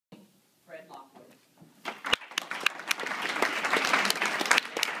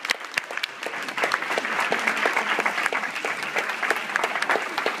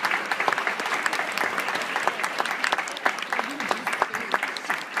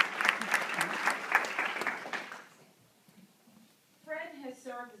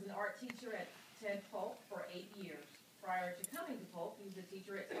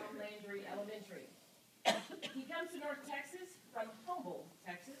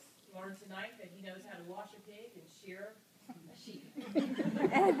wash a pig and shear a sheep.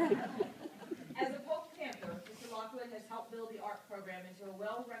 As a Polk Panther, Mr. Lockwood has helped build the art program into a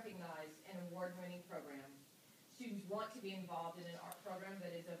well-recognized and award-winning program. Students want to be involved in an art program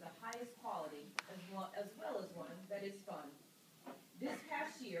that is of the highest quality, as well as one that is fun. This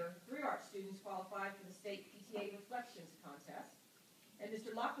past year, 3 art students qualified for the State PTA Reflections Contest, and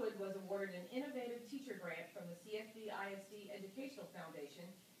Mr. Lockwood was awarded an innovative teacher grant from the CFB ISD Educational Foundation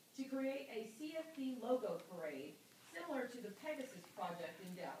to create a CFB logo parade similar to the Pegasus project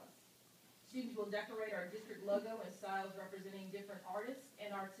in Dallas. Students will decorate our district logo in styles representing different artists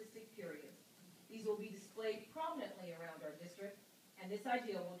and artistic periods. These will be displayed prominently around our district, and this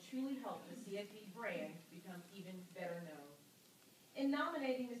idea will truly help the CFB brand become even better known. In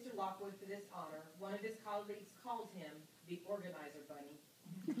nominating Mr. Lockwood for this honor, one of his colleagues called him the Organizer Bunny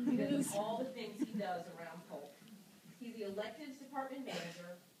because of all the things he does around Polk. He's the electives department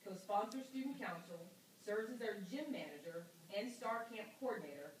manager, co-sponsors student council, serves as their gym manager and star camp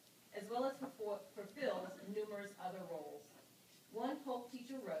coordinator, as well as fulfills numerous other roles. One Polk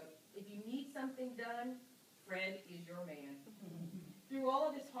teacher wrote, "If you need something done, Fred is your man." Through all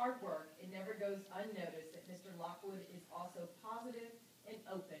of his hard work, it never goes unnoticed that Mr. Lockwood is also positive and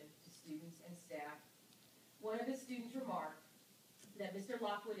open to students and staff. One of his students remarked that Mr.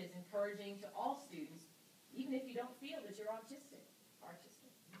 Lockwood is encouraging to all students, even if you don't feel that you're autistic.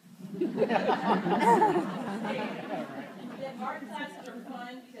 That art classes are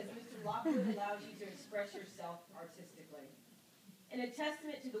fun because Mr. Lockwood allows you to express yourself artistically. In a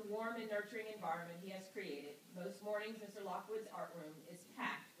testament to the warm and nurturing environment he has created, most mornings Mr. Lockwood's art room is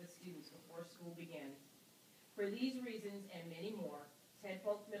packed with students before school begins. For these reasons and many more, Ted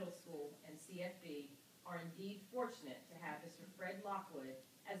Polk Middle School and CFB are indeed fortunate to have Mr. Fred Lockwood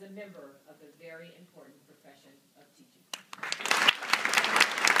as a member of the very important